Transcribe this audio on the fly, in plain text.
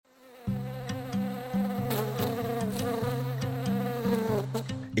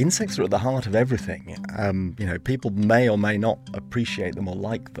insects are at the heart of everything. People may or may not appreciate them or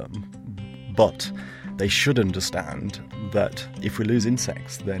like them, but they should understand that if we lose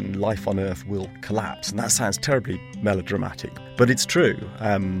insects, then life on Earth will collapse. And that sounds terribly melodramatic, but it's true.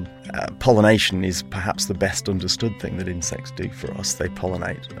 Pollination is perhaps the best understood thing that insects do for us. They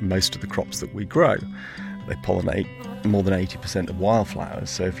pollinate most of the crops that we grow. They pollinate more than 80% of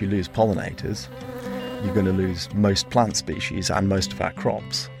wildflowers. So if you lose pollinators, you're going to lose most plant species and most of our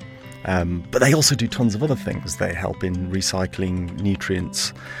crops. But they also do tons of other things. They help in recycling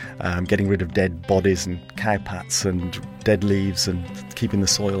nutrients, getting rid of dead bodies and cowpats and dead leaves and keeping the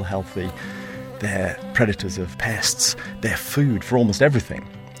soil healthy. They're predators of pests. They're food for almost everything.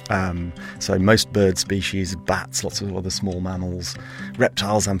 So most bird species, bats, lots of other small mammals,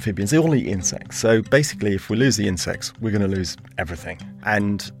 reptiles, amphibians, they all eat insects. So basically, if we lose the insects, we're going to lose everything.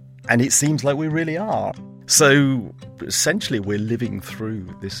 And it seems like we really are. So essentially we're living through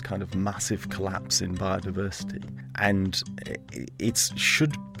this kind of massive collapse in biodiversity, and it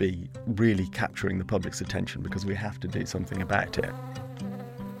should be really capturing the public's attention because we have to do something about it.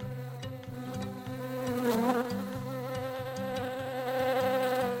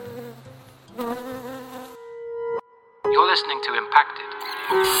 You're listening to Impacted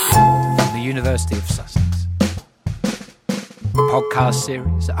from the University of Sussex. A podcast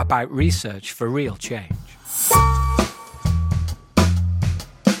series about research for real change.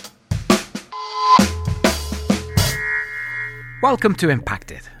 Welcome to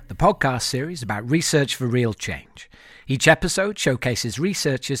Impacted, the podcast series about research for real change. Each episode showcases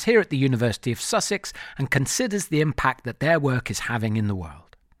researchers here at the University of Sussex and considers the impact that their work is having in the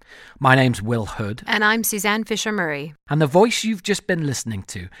world. My name's Will Hood. And I'm Suzanne Fisher-Murray. And the voice you've just been listening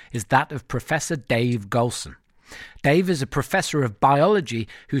to is that of Professor Dave Golson. Dave is a professor of biology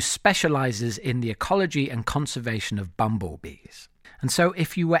who specialises in the ecology and conservation of bumblebees. And so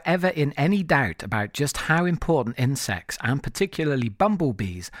if you were ever in any doubt about just how important insects, and particularly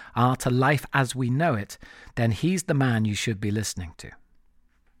bumblebees, are to life as we know it, then he's the man you should be listening to.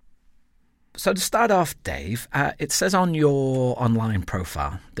 So to start off, Dave, it says on your online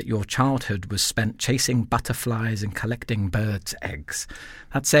profile that your childhood was spent chasing butterflies and collecting birds' eggs.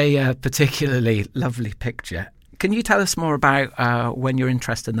 That's a particularly lovely picture. Can you tell us more about when your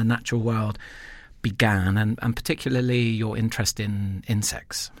interest in the natural world began, and particularly your interest in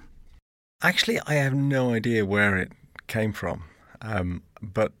insects? Actually, I have no idea where it came from,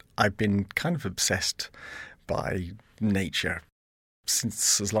 but I've been kind of obsessed by nature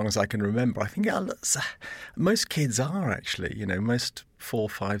since as long as I can remember. I think most kids are actually, most 4,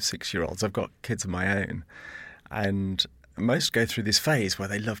 5, 6-year-olds. I've got kids of my own, and most go through this phase where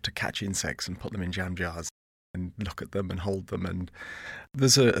they love to catch insects and put them in jam jars and look at them and hold them. And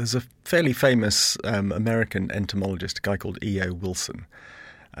there's a fairly famous American entomologist, a guy called E.O. Wilson,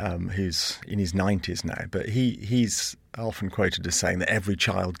 who's in his 90s now, but he's often quoted as saying that every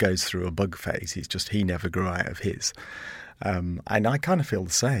child goes through a bug phase. He never grew out of his. And I kind of feel the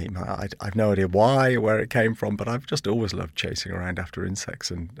same. I've no idea why or where it came from, but I've just always loved chasing around after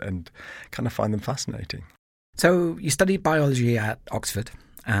insects and kind of find them fascinating. So you studied biology at Oxford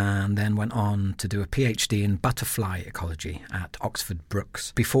and then went on to do a PhD in butterfly ecology at Oxford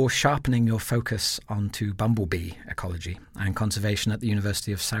Brookes before sharpening your focus onto bumblebee ecology and conservation at the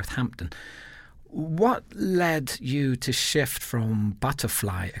University of Southampton. What led you to shift from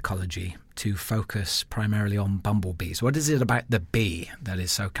butterfly ecology to focus primarily on bumblebees? What is it about the bee that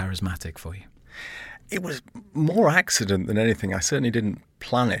is so charismatic for you? It was more accident than anything. I certainly didn't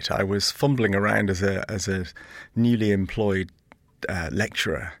plan it. I was fumbling around as a newly employed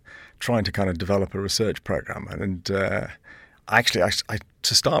lecturer trying to kind of develop a research program. And actually,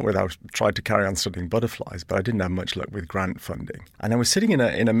 to start with, I tried to carry on studying butterflies, but I didn't have much luck with grant funding. And I was sitting in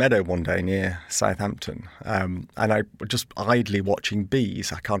a meadow one day near Southampton, and I was just idly watching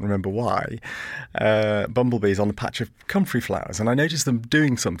bees. I can't remember why, bumblebees on a patch of comfrey flowers. And I noticed them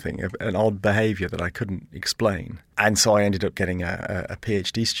doing something, an odd behaviour that I couldn't explain. And so I ended up getting a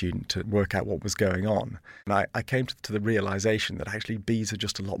PhD student to work out what was going on. And I came to the realisation that actually bees are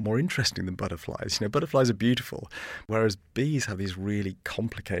just a lot more interesting than butterflies. Butterflies are beautiful, whereas bees have these really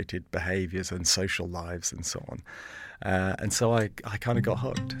complicated behaviours and social lives and so on. And so I kind of got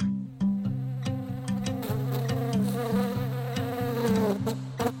hooked.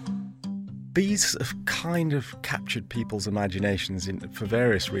 Bees have kind of captured people's imaginations for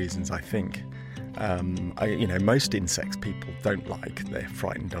various reasons, I think. Most insects people don't like. They're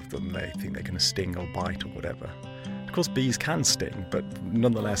frightened of them. They think they're going to sting or bite or whatever. Of course, bees can sting, but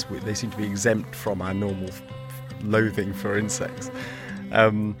nonetheless, they seem to be exempt from our normal loathing for insects.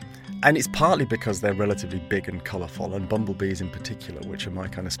 And it's partly because they're relatively big and colourful, and bumblebees in particular, which are my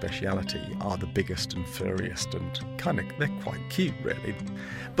kind of speciality, are the biggest and furriest and they're quite cute, really.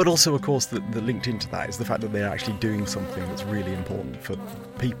 But also, of course, the linked into that is the fact that they're actually doing something that's really important for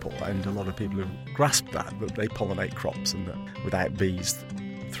people, and a lot of people have grasped that they pollinate crops, and that without bees,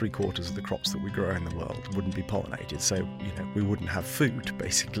 3/4 of the crops that we grow in the world wouldn't be pollinated. So, we wouldn't have food,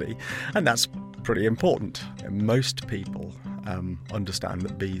 basically. And that's pretty important. And most people understand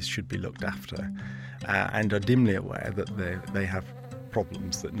that bees should be looked after and are dimly aware that they have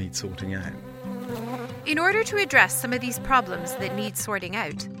problems that need sorting out. In order to address some of these problems that need sorting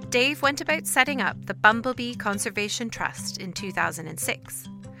out, Dave went about setting up the Bumblebee Conservation Trust in 2006.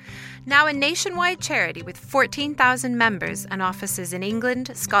 Now a nationwide charity with 14,000 members and offices in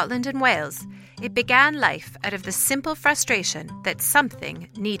England, Scotland and Wales, it began life out of the simple frustration that something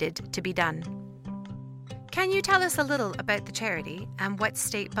needed to be done. Can you tell us a little about the charity and what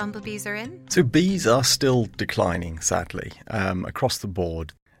state bumblebees are in? So bees are still declining, sadly, across the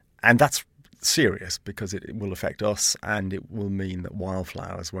board. And that's serious because it will affect us, and it will mean that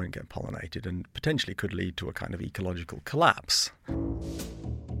wildflowers won't get pollinated and potentially could lead to a kind of ecological collapse.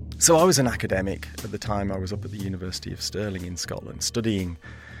 So I was an academic at the time. I was up at the University of Stirling in Scotland studying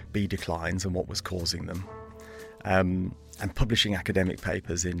bee declines and what was causing them. And publishing academic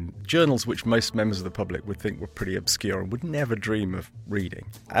papers in journals which most members of the public would think were pretty obscure and would never dream of reading.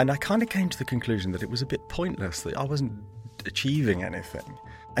 And I kind of came to the conclusion that it was a bit pointless, that I wasn't achieving anything.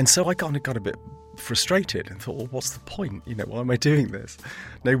 And so I kind of got a bit frustrated and thought, well, what's the point? Why am I doing this?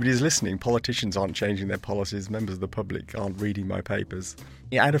 Nobody's listening. Politicians aren't changing their policies. Members of the public aren't reading my papers.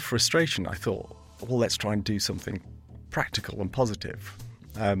 Out of frustration, I thought, well, let's try and do something practical and positive.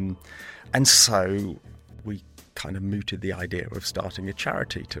 And so we kind of mooted the idea of starting a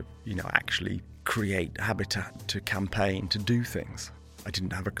charity to, actually create habitat, to campaign, to do things. I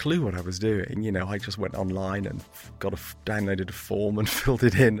didn't have a clue what I was doing. I just went online and downloaded a form and filled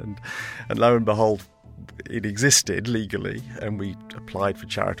it in, and lo and behold, it existed legally, and we applied for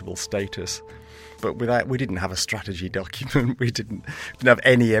charitable status. But we didn't have a strategy document. We didn't have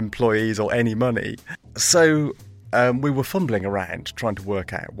any employees or any money. So we were fumbling around trying to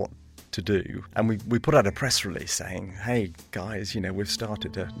work out what to do, and we put out a press release saying, hey guys, we've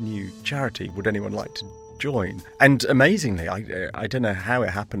started a new charity, would anyone like to join? And amazingly, I don't know how it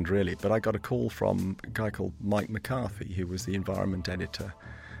happened really, but I got a call from a guy called Mike McCarthy, who was the environment editor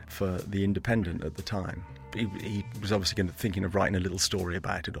for The Independent at the time. He was obviously thinking of writing a little story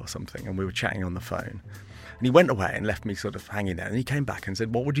about it or something, and we were chatting on the phone. And he went away and left me sort of hanging there. And he came back and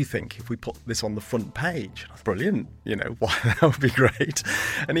said, what would you think if we put this on the front page? And I thought, brilliant, that would be great.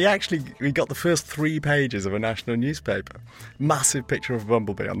 And we got the first 3 pages of a national newspaper. Massive picture of a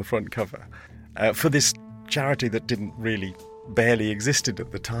bumblebee on the front cover for this charity that barely existed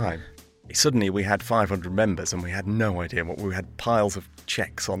at the time. Suddenly we had 500 members and we had no idea we had piles of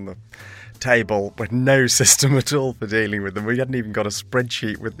checks on the table with no system at all for dealing with them. We hadn't even got a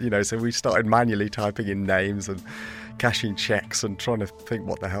spreadsheet with, so we started manually typing in names and cashing checks and trying to think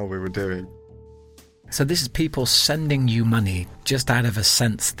what the hell we were doing. So this is people sending you money just out of a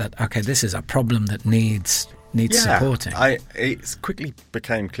sense that, okay, this is a problem that needs supporting. It quickly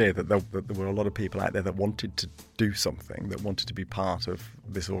became clear that there were a lot of people out there that wanted to do something, that wanted to be part of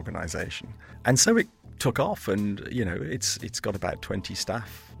this organisation. And so it took off, and it's got about 20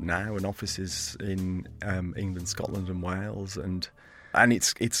 staff now and offices in England, Scotland and Wales, and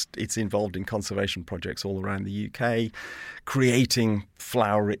it's involved in conservation projects all around the UK, creating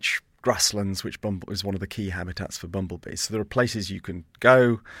flower-rich grasslands, which is one of the key habitats for bumblebees. So there are places you can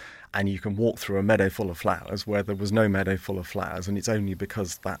go and you can walk through a meadow full of flowers where there was no meadow full of flowers, and it's only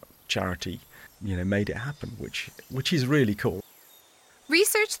because that charity made it happen, which is really cool.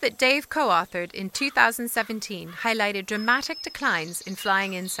 Research that Dave co-authored in 2017 highlighted dramatic declines in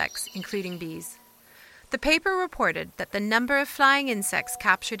flying insects, including bees. The paper reported that the number of flying insects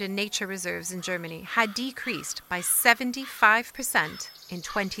captured in nature reserves in Germany had decreased by 75% in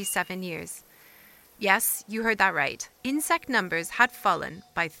 27 years. Yes, you heard that right. Insect numbers had fallen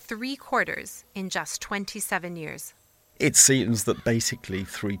by 3/4 in just 27 years. It seems that basically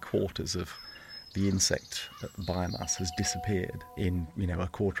 3/4 of the insect biomass has disappeared in, a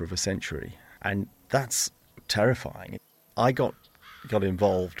quarter of a century. And that's terrifying. I got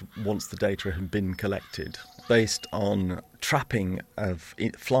involved once the data had been collected based on trapping of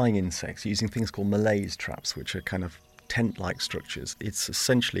flying insects using things called malaise traps, which are kind of tent-like structures. It's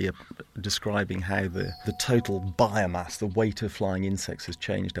essentially describing how the total biomass, the weight of flying insects has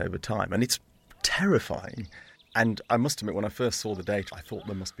changed over time. And it's terrifying. And I must admit, when I first saw the data, I thought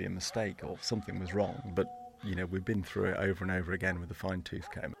there must be a mistake or something was wrong. But we've been through it over and over again with the fine-tooth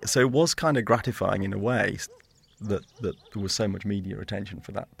comb. So it was kind of gratifying in a way that there was so much media attention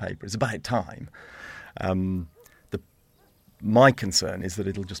for that paper. It's about time. My concern is that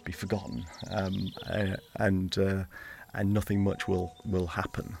it'll just be forgotten, and nothing much will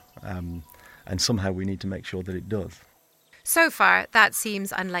happen. And somehow we need to make sure that it does. So far, that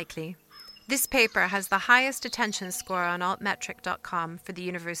seems unlikely. This paper has the highest attention score on altmetric.com for the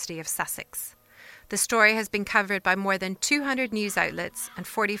University of Sussex. The story has been covered by more than 200 news outlets and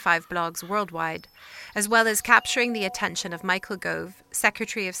 45 blogs worldwide, as well as capturing the attention of Michael Gove,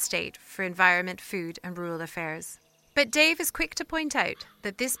 Secretary of State for Environment, Food and Rural Affairs. But Dave is quick to point out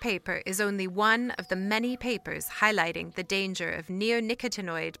that this paper is only one of the many papers highlighting the danger of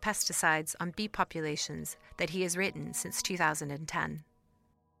neonicotinoid pesticides on bee populations that he has written since 2010.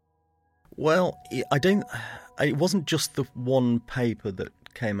 Well, it wasn't just the one paper that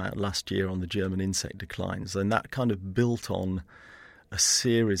came out last year on the German insect declines, and that kind of built on a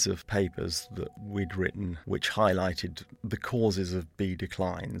series of papers that we'd written which highlighted the causes of bee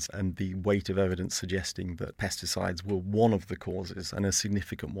declines and the weight of evidence suggesting that pesticides were one of the causes, and a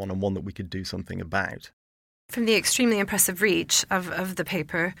significant one, and one that we could do something about. From the extremely impressive reach of the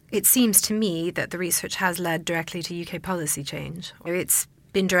paper, it seems to me that the research has led directly to UK policy change. It's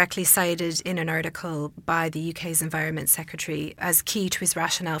been directly cited in an article by the UK's Environment Secretary as key to his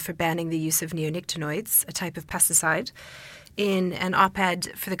rationale for banning the use of neonicotinoids, a type of pesticide. In an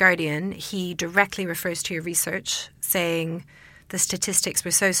op-ed for The Guardian, he directly refers to your research, saying the statistics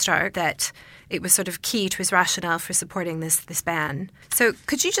were so stark that it was sort of key to his rationale for supporting this ban. So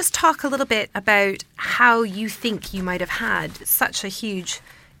could you just talk a little bit about how you think you might have had such a huge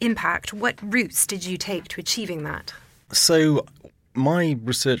impact? What routes did you take to achieving that? So my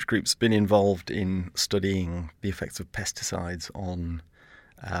research group's been involved in studying the effects of pesticides on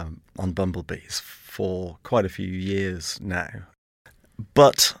bumblebees for quite a few years now.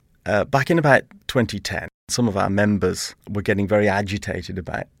 But back in about 2010, some of our members were getting very agitated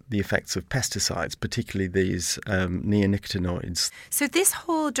about the effects of pesticides, particularly these neonicotinoids. So this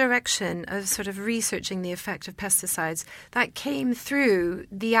whole direction of sort of researching the effect of pesticides, that came through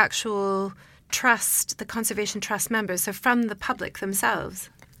the actual trust, the Conservation Trust members, so from the public themselves?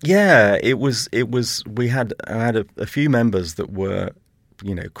 Yeah, it was. We had a few members that were,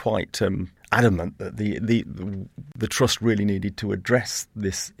 quite adamant that the trust really needed to address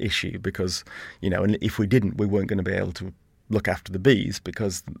this issue because, and if we didn't, we weren't going to be able to look after the bees,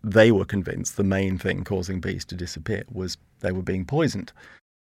 because they were convinced the main thing causing bees to disappear was they were being poisoned.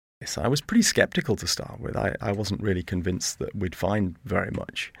 So I was pretty sceptical to start with. I wasn't really convinced that we'd find very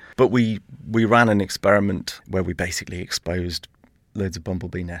much. But we ran an experiment where we basically exposed loads of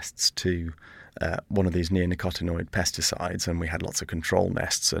bumblebee nests to one of these neonicotinoid pesticides, and we had lots of control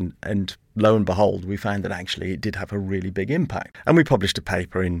nests. And lo and behold, we found that actually it did have a really big impact. And we published a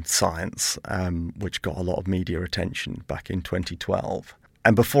paper in Science, which got a lot of media attention back in 2012.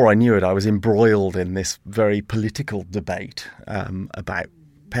 And before I knew it, I was embroiled in this very political debate about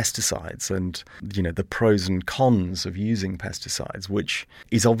pesticides and the pros and cons of using pesticides, which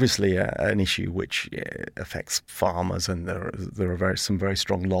is obviously an issue which affects farmers, and there are some very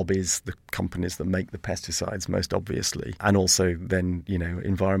strong lobbies, the companies that make the pesticides most obviously, and also then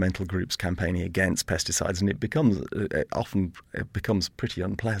environmental groups campaigning against pesticides, and it often becomes pretty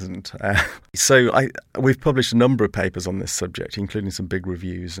unpleasant. So we've published a number of papers on this subject, including some big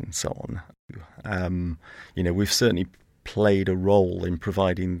reviews and so on. We've certainly played a role in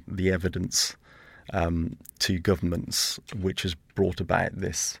providing the evidence to governments which has brought about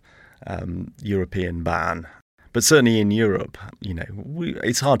this European ban. But certainly in Europe,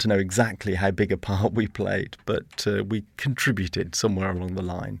 it's hard to know exactly how big a part we played, but we contributed somewhere along the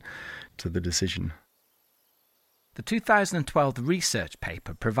line to the decision. The 2012 research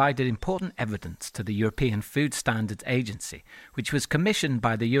paper provided important evidence to the European Food Standards Agency, which was commissioned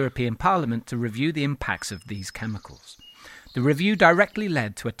by the European Parliament to review the impacts of these chemicals. The review directly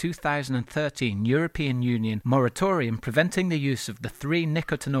led to a 2013 European Union moratorium preventing the use of the 3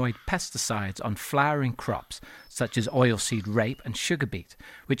 nicotinoid pesticides on flowering crops such as oilseed rape and sugar beet,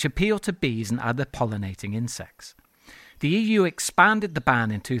 which appeal to bees and other pollinating insects. The EU expanded the ban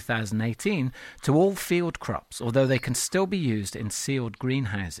in 2018 to all field crops, although they can still be used in sealed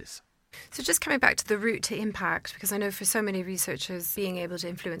greenhouses. So just coming back to the route to impact, because I know for so many researchers being able to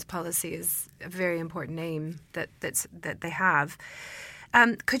influence policy is a very important aim that they have.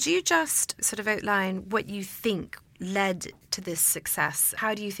 Could you just sort of outline what you think led to this success?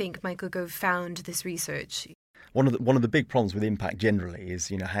 How do you think Michael Gove found this research? One of the big problems with impact generally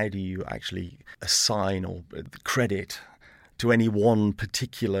is, how do you actually assign or credit to any one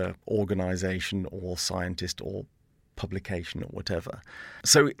particular organisation or scientist or publication or whatever.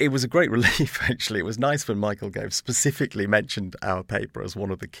 So it was a great relief, actually. It was nice when Michael Gove specifically mentioned our paper as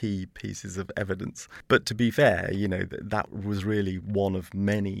one of the key pieces of evidence. But to be fair, that was really one of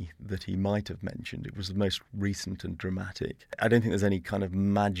many that he might have mentioned. It was the most recent and dramatic. I don't think there's any kind of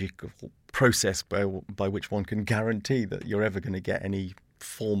magical process by which one can guarantee that you're ever going to get any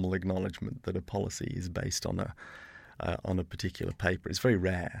formal acknowledgement that a policy is based on a particular paper. It's very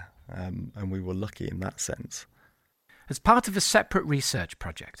rare, and we were lucky in that sense. As part of a separate research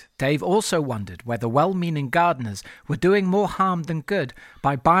project, Dave also wondered whether well-meaning gardeners were doing more harm than good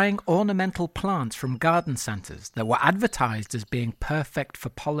by buying ornamental plants from garden centres that were advertised as being perfect for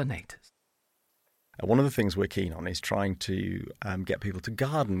pollinators. One of the things we're keen on is trying to get people to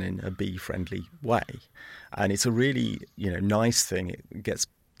garden in a bee-friendly way. And it's a really nice thing. It gets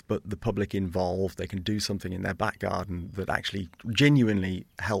the public involved. They can do something in their back garden that actually genuinely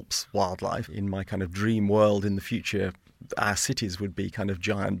helps wildlife. In my kind of dream world in the future, our cities would be kind of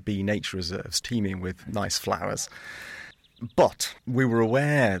giant bee nature reserves teeming with nice flowers. But we were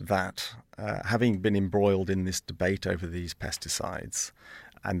aware that having been embroiled in this debate over these pesticides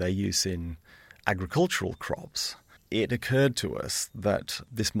and their use in agricultural crops, it occurred to us that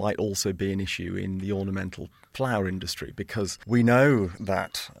this might also be an issue in the ornamental flower industry, because we know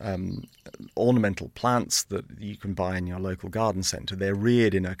that ornamental plants that you can buy in your local garden centre, they're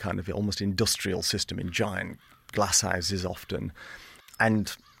reared in a kind of almost industrial system in giant glasshouses often.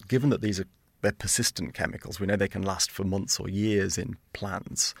 And given that they're persistent chemicals, we know they can last for months or years in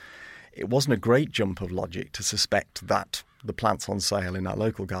plants. It wasn't a great jump of logic to suspect that the plants on sale in our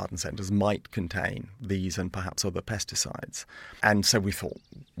local garden centres might contain these and perhaps other pesticides. And so we thought,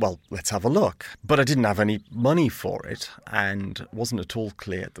 well, let's have a look. But I didn't have any money for it and wasn't at all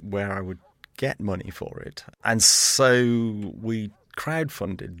clear where I would get money for it. And so we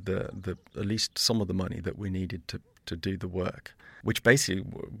crowdfunded the at least some of the money that we needed to do the work, which basically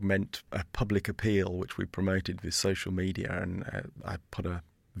meant a public appeal, which we promoted with social media. And I put a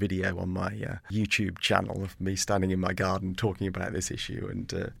video on my YouTube channel of me standing in my garden talking about this issue,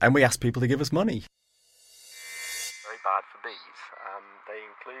 and we asked people to give us money. Very bad for bees. They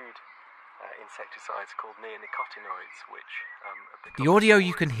include insecticides called neonicotinoids, which... The audio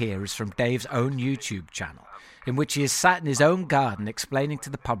you can hear is from Dave's own YouTube channel, in which he is sat in his own garden explaining to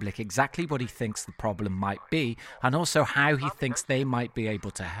the public exactly what he thinks the problem might be, and also how he thinks they might be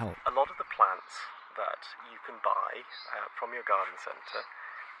able to help. A lot of the plants that you can buy from your garden centre,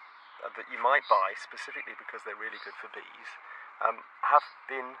 that you might buy specifically because they're really good for bees, have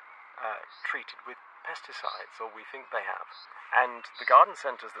been treated with pesticides, or we think they have. And the garden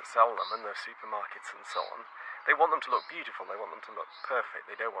centres that sell them, and the supermarkets and so on, they want them to look beautiful, they want them to look perfect,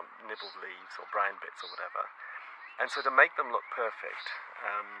 they don't want nibbled leaves or brown bits or whatever. And so to make them look perfect,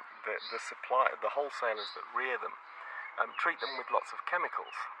 the wholesalers that rear them treat them with lots of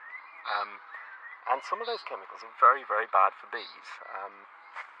chemicals. And some of those chemicals are very, very bad for bees.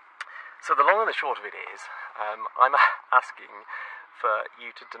 So the long and the short of it is, I'm asking for you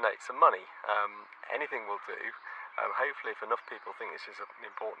to donate some money. Anything will do. Hopefully, if enough people think this is an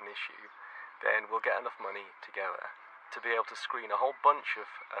important issue, then we'll get enough money together to be able to screen a whole bunch of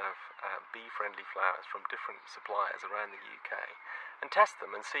bee-friendly flowers from different suppliers around the UK and test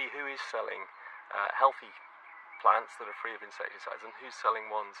them and see who is selling healthy plants that are free of insecticides and who's selling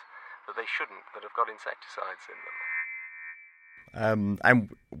ones that they shouldn't, that have got insecticides in them. And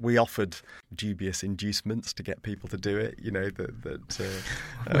we offered dubious inducements to get people to do it.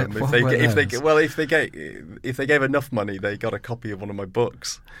 If they gave enough money, they got a copy of one of my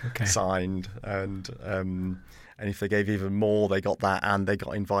books signed, and if they gave even more, they got that, and they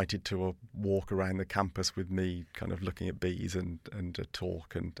got invited to a walk around the campus with me, kind of looking at bees and a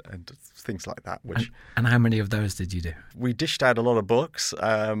talk and things like that. And how many of those did you do? We dished out a lot of books.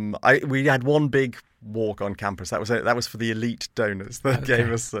 We had one big walk on campus. That was for the elite donors that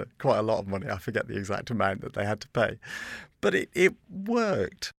gave us quite a lot of money. I forget the exact amount that they had to pay, but it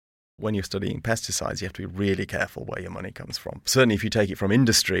worked. When you're studying pesticides, you have to be really careful where your money comes from. Certainly if you take it from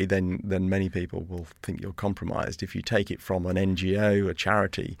industry, then many people will think you're compromised. If you take it from an NGO, a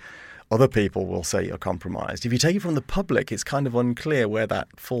charity, other people will say you're compromised. If you take it from the public, it's kind of unclear where that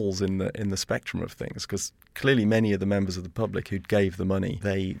falls in the spectrum of things, because clearly many of the members of the public who gave the money,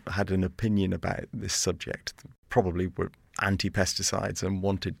 they had an opinion about this subject, probably were anti-pesticides and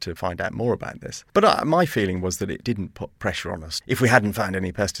wanted to find out more about this. But my feeling was that it didn't put pressure on us. If we hadn't found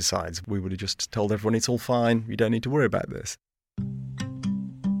any pesticides, we would have just told everyone it's all fine, you don't need to worry about this.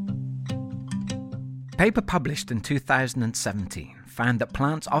 A paper published in 2017 found that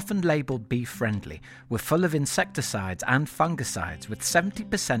plants often labelled bee-friendly were full of insecticides and fungicides, with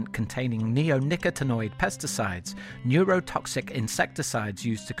 70% containing neonicotinoid pesticides, neurotoxic insecticides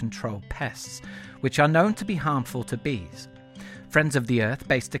used to control pests, which are known to be harmful to bees. Friends of the Earth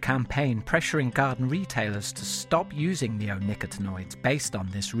based a campaign pressuring garden retailers to stop using neonicotinoids based on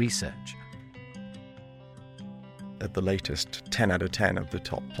this research. At the latest, 10 out of 10 of the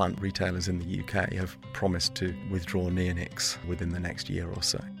top plant retailers in the UK have promised to withdraw neonics within the next year or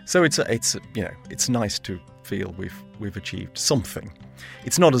so. So it's nice to feel we've achieved something.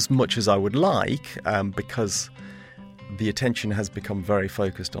 It's not as much as I would like, because the attention has become very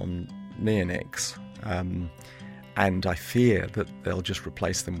focused on neonics, and I fear that they'll just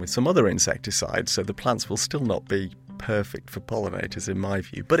replace them with some other insecticides, so the plants will still not be perfect for pollinators in my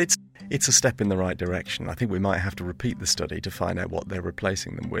view. But it's a step in the right direction. I think we might have to repeat the study to find out what they're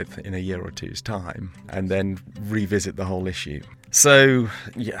replacing them with in a year or two's time, and then revisit the whole issue. So,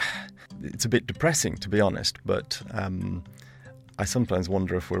 yeah, it's a bit depressing, to be honest, but I sometimes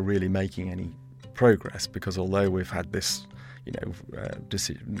wonder if we're really making any progress, because although we've had this,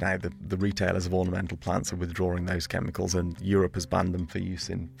 now the retailers of ornamental plants are withdrawing those chemicals and Europe has banned them for use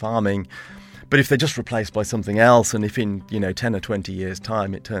in farming. But if they're just replaced by something else, and if in 10 or 20 years'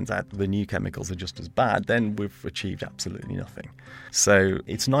 time it turns out the new chemicals are just as bad, then we've achieved absolutely nothing. So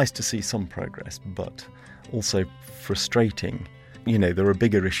it's nice to see some progress, but also frustrating. There are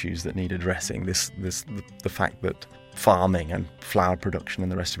bigger issues that need addressing. The fact that farming and flower production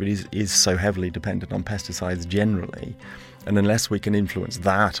and the rest of it is so heavily dependent on pesticides generally, and unless we can influence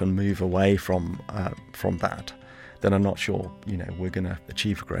that and move away from that, then I'm not sure we're going to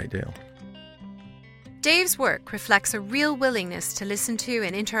achieve a great deal. Dave's work reflects a real willingness to listen to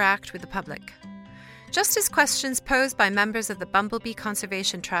and interact with the public. Just as questions posed by members of the Bumblebee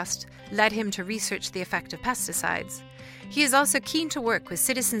Conservation Trust led him to research the effect of pesticides, he is also keen to work with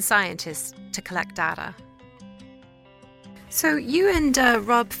citizen scientists to collect data. So you and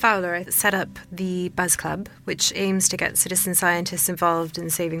Rob Fowler set up the Buzz Club, which aims to get citizen scientists involved in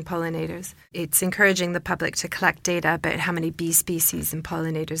saving pollinators. It's encouraging the public to collect data about how many bee species and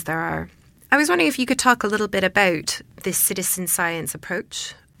pollinators there are. I was wondering if you could talk a little bit about this citizen science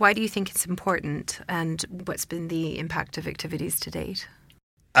approach. Why do you think it's important, and what's been the impact of activities to date?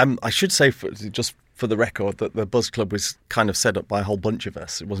 I should say, just for the record, that the Buzz Club was kind of set up by a whole bunch of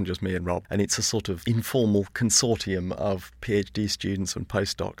us. It wasn't just me and Rob. And it's a sort of informal consortium of PhD students and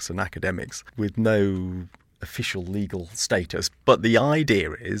postdocs and academics with no official legal status. But the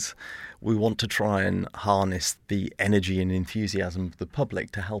idea is we want to try and harness the energy and enthusiasm of the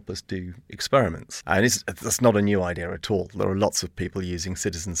public to help us do experiments. And that's not a new idea at all. There are lots of people using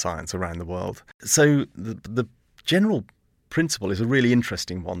citizen science around the world. So the general principle is a really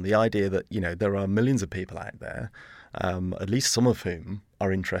interesting one. The idea that, there are millions of people out there, at least some of whom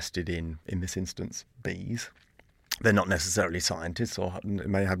are interested in this instance, bees. They're not necessarily scientists or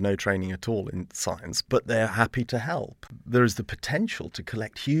may have no training at all in science, but they're happy to help. There is the potential to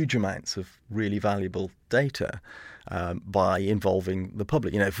collect huge amounts of really valuable data by involving the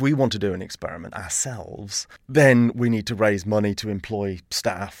public. If we want to do an experiment ourselves, then we need to raise money to employ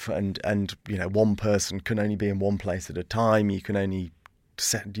staff, and one person can only be in one place at a time. You can only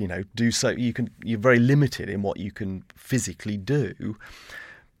do so. You're very limited in what you can physically do.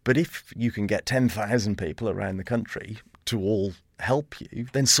 But if you can get 10,000 people around the country to all help you,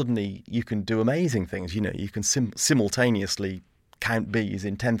 then suddenly you can do amazing things. You can simultaneously count bees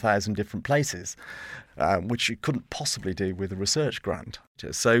in 10,000 different places, which you couldn't possibly do with a research grant.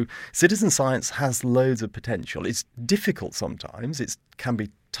 So citizen science has loads of potential. It's difficult sometimes. It can be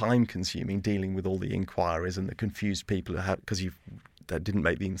time-consuming dealing with all the inquiries and the confused people because they didn't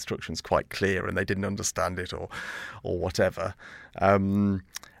make the instructions quite clear and they didn't understand it or whatever.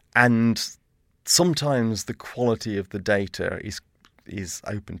 And sometimes the quality of the data is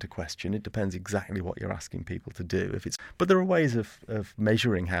open to question. It depends exactly what you're asking people to do. But there are ways of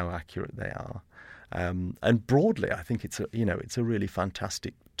measuring how accurate they are. And broadly, I think it's a really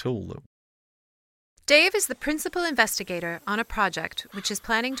fantastic tool. Dave is the principal investigator on a project which is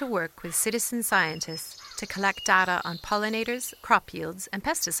planning to work with citizen scientists to collect data on pollinators, crop yields, and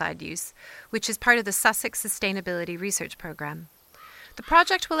pesticide use, which is part of the Sussex Sustainability Research Programme. The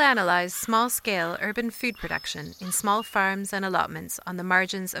project will analyse small-scale urban food production in small farms and allotments on the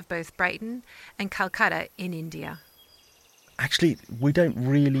margins of both Brighton and Calcutta in India. Actually, we don't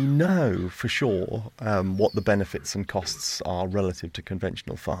really know for sure what the benefits and costs are relative to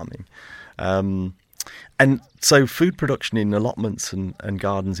conventional farming. And so food production in allotments and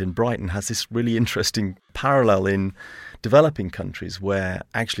gardens in Brighton has this really interesting parallel in developing countries where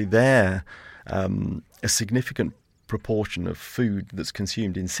actually there a significant proportion of food that's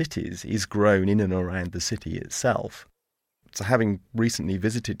consumed in cities is grown in and around the city itself. So having recently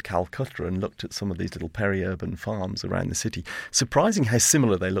visited Calcutta and looked at some of these little peri-urban farms around the city, surprising how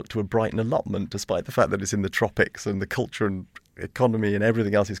similar they look to a Brighton allotment, despite the fact that it's in the tropics and the culture and economy and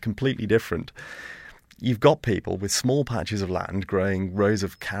everything else is completely different. You've got people with small patches of land growing rows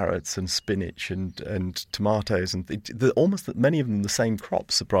of carrots and spinach and tomatoes, and almost many of them the same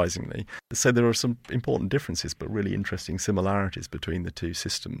crops, surprisingly. So there are some important differences, but really interesting similarities between the two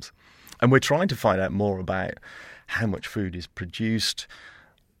systems. And we're trying to find out more about how much food is produced,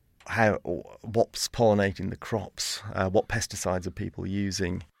 what's pollinating the crops, what pesticides are people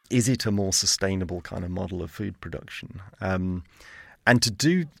using. Is it a more sustainable kind of model of food production? And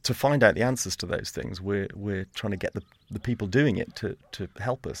to find out the answers to those things, we're trying to get the people doing it to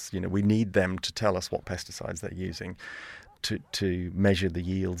help us. We need them to tell us what pesticides they're using, to measure the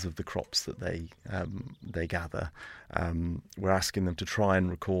yields of the crops that they gather. We're asking them to try and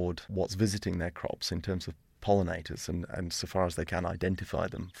record what's visiting their crops in terms of pollinators and so far as they can identify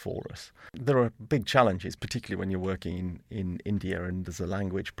them for us. There are big challenges, particularly when you're working in India and there's a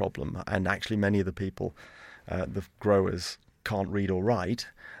language problem, and actually many of the people, the growers, can't read or write,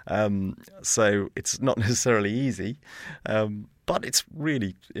 so it's not necessarily easy, but it's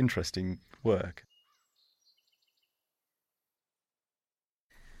really interesting work.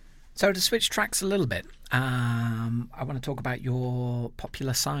 So to switch tracks a little bit, I want to talk about your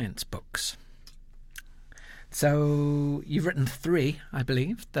popular science books. So you've written 3, I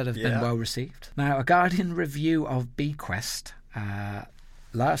believe, that have been well received. Now, a Guardian review of BeQuest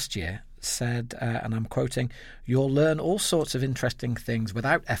last year said, and I'm quoting, "You'll learn all sorts of interesting things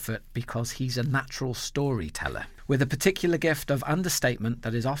without effort because he's a natural storyteller with a particular gift of understatement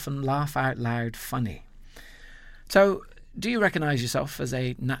that is often laugh out loud funny." So do you recognise yourself as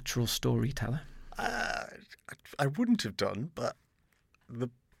a natural storyteller? I wouldn't have done, but the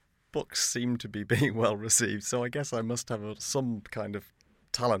books seem to be being well received, so I guess I must have some kind of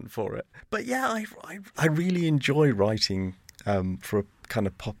talent for it. But yeah, I really enjoy writing for a kind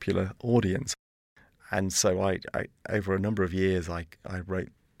of popular audience, and so I over a number of years I wrote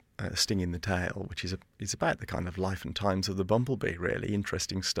Sting in the Tail, which is about the kind of life and times of the bumblebee. Really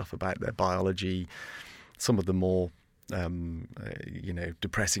interesting stuff about their biology, some of the more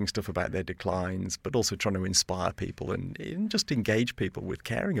depressing stuff about their declines, but also trying to inspire people and just engage people with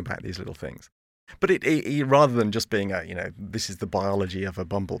caring about these little things. But it rather than just being this is the biology of a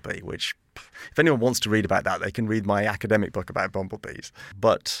bumblebee, which if anyone wants to read about that, they can read my academic book about bumblebees.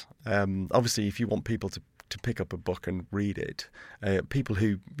 But obviously, if you want people to pick up a book and read it, people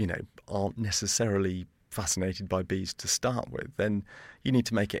who aren't necessarily fascinated by bees to start with, then you need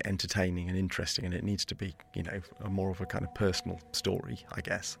to make it entertaining and interesting, and it needs to be a more of a kind of personal story, I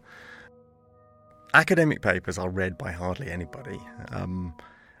guess. Academic papers are read by hardly anybody,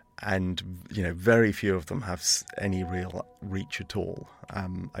 and very few of them have any real reach at all.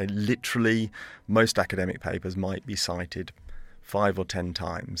 Literally, most academic papers might be cited 5 or 10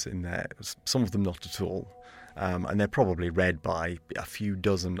 times in there, some of them not at all, and they're probably read by a few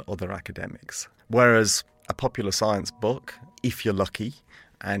dozen other academics. Whereas a popular science book, if you're lucky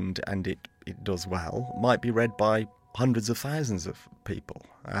and it does well, might be read by hundreds of thousands of people.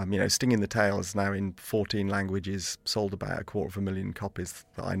 Sting in the Tail is now in 14 languages, sold about 250,000 copies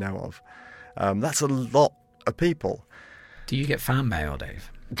that I know of. That's a lot of people. Do you get fan mail,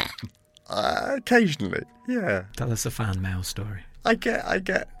 Dave? Occasionally, yeah. Tell us a fan mail story. I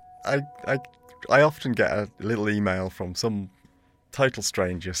often get a little email from some total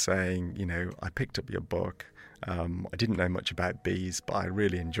stranger saying, I picked up your book. I didn't know much about bees, but I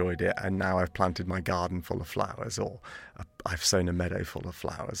really enjoyed it, and now I've planted my garden full of flowers, or I've sown a meadow full of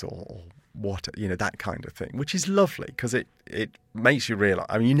flowers, or what, that kind of thing, which is lovely because it makes you realise.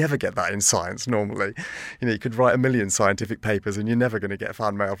 I mean, you never get that in science normally. You could write 1 million scientific papers and you're never going to get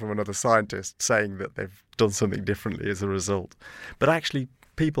fan mail from another scientist saying that they've done something differently as a result. But actually,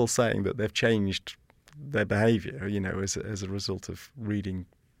 people saying that they've changed their behaviour, as a result of reading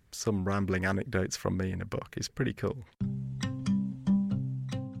some rambling anecdotes from me in a book is pretty cool.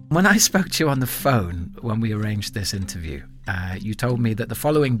 When I spoke to you on the phone when we arranged this interview, you told me that the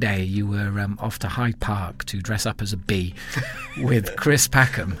following day you were off to Hyde Park to dress up as a bee with Chris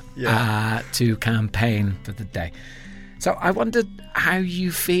Packham to campaign for the day. So I wondered how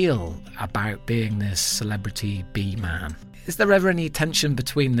you feel about being this celebrity bee man. Is there ever any tension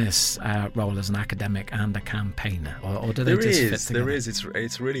between this role as an academic and a campaigner, or do they just fit together? There is.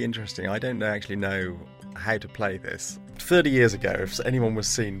 It's really interesting. I don't actually know how to play this. 30 years ago, if anyone was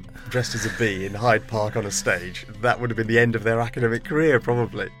seen dressed as a bee in Hyde Park on a stage, that would have been the end of their academic career,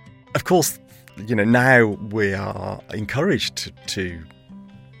 probably. Of course, Now we are encouraged to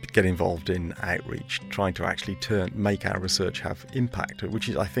get involved in outreach, trying to actually make our research have impact, which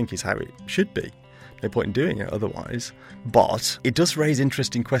I think is how it should be. No point in doing it otherwise. But it does raise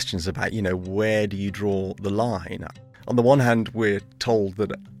interesting questions about, where do you draw the line? On the one hand, we're told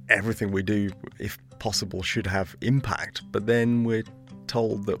that everything we do, if possible, should have impact, but then we're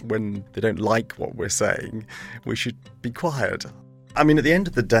told that when they don't like what we're saying, we should be quiet. I mean, at the end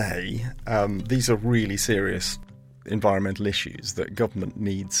of the day, these are really serious environmental issues that government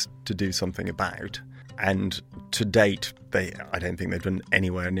needs to do something about. And to date, I don't think they've done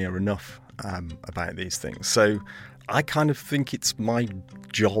anywhere near enough about these things. So I kind of think it's my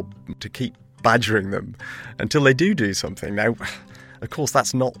job to keep badgering them until they do something. Now, of course,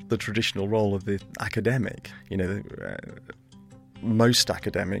 that's not the traditional role of the academic. Most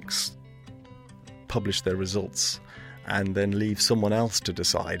academics publish their results and then leave someone else to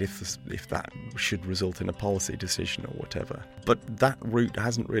decide if that should result in a policy decision or whatever. But that route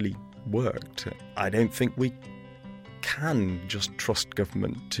hasn't really worked. I don't think we can just trust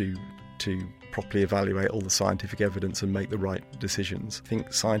government to properly evaluate all the scientific evidence and make the right decisions. I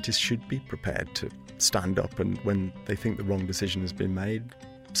think scientists should be prepared to stand up and, when they think the wrong decision has been made,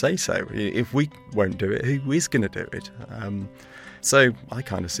 say so. If we won't do it, who is going to do it? So I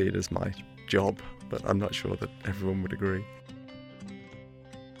kind of see it as my job, but I'm not sure that everyone would agree.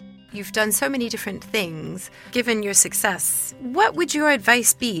 You've done so many different things. Given your success, what would your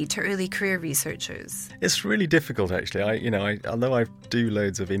advice be to early career researchers? It's really difficult, actually. Although I do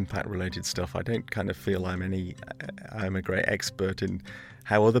loads of impact-related stuff, I don't kind of feel I'm a great expert in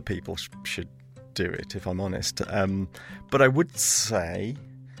how other people should do it, if I'm honest. But I would say,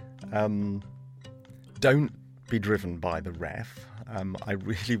 don't be driven by the ref. I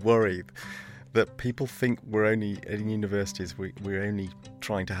really worry that people think we're only, in universities, we're only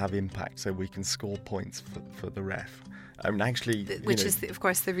trying to have impact so we can score points for the ref. Which is, of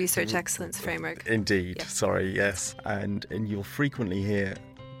course, the Research Excellence Framework. Indeed, Yep. Sorry, yes. And you'll frequently hear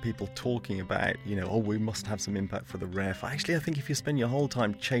people talking about, we must have some impact for the ref. Actually, I think if you spend your whole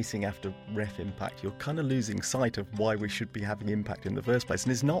time chasing after ref impact, you're kind of losing sight of why we should be having impact in the first place.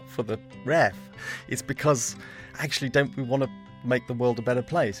 And it's not for the ref. It's because, actually, don't we want to make the world a better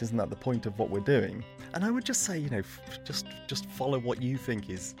place? Isn't that the point of what we're doing? And I would just say, just follow what you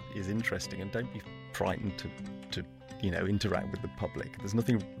think is interesting, and don't be frightened to interact with the public.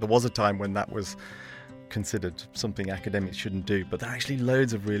 There was a time when that was considered something academics shouldn't do, but there are actually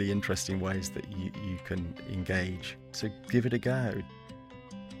loads of really interesting ways that you can engage. So give it a go.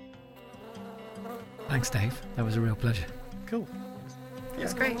 Thanks, Dave. That was a real pleasure. Cool. It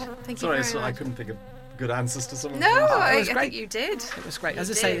was great. Thank you Sorry, very much. I couldn't think of good answers to some of No, them. I think you did. It was great. You As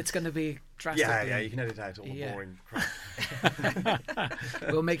I say, did. it's going to be drastic. Yeah, you can edit out all the boring crap.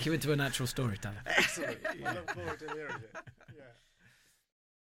 We'll make you into a natural storyteller. Excellent. I look forward to hearing it.